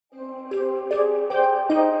Say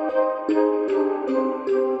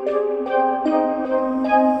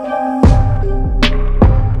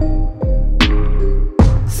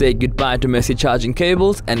goodbye to messy charging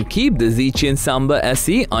cables and keep the Zichin Samba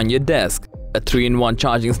SE on your desk. A 3-in-1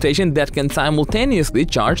 charging station that can simultaneously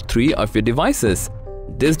charge 3 of your devices.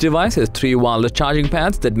 This device has 3 wireless charging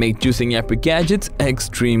pads that make juicing up your gadgets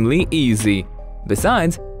extremely easy.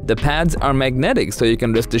 Besides, the pads are magnetic, so you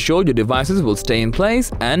can rest assured your devices will stay in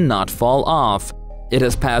place and not fall off. It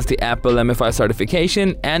has passed the Apple MFI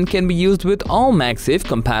certification and can be used with all MagSafe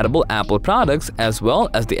compatible Apple products as well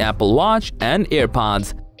as the Apple Watch and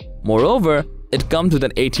AirPods. Moreover, it comes with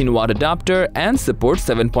an 18-watt adapter and supports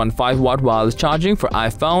 7.5-watt wireless charging for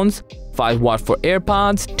iPhones, 5-watt for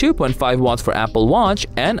AirPods, 2.5 watts for Apple Watch,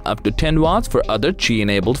 and up to 10 watts for other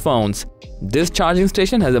Qi-enabled phones. This charging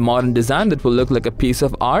station has a modern design that will look like a piece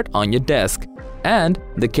of art on your desk, and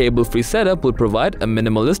the cable-free setup will provide a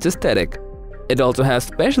minimalist aesthetic. It also has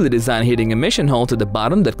specially designed heating emission holes at the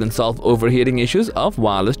bottom that can solve overheating issues of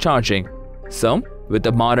wireless charging. So, with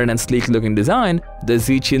a modern and sleek-looking design, the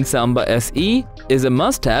Zichin Samba SE is a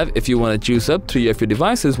must-have if you want to juice up 3 of your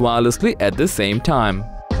devices wirelessly at the same time.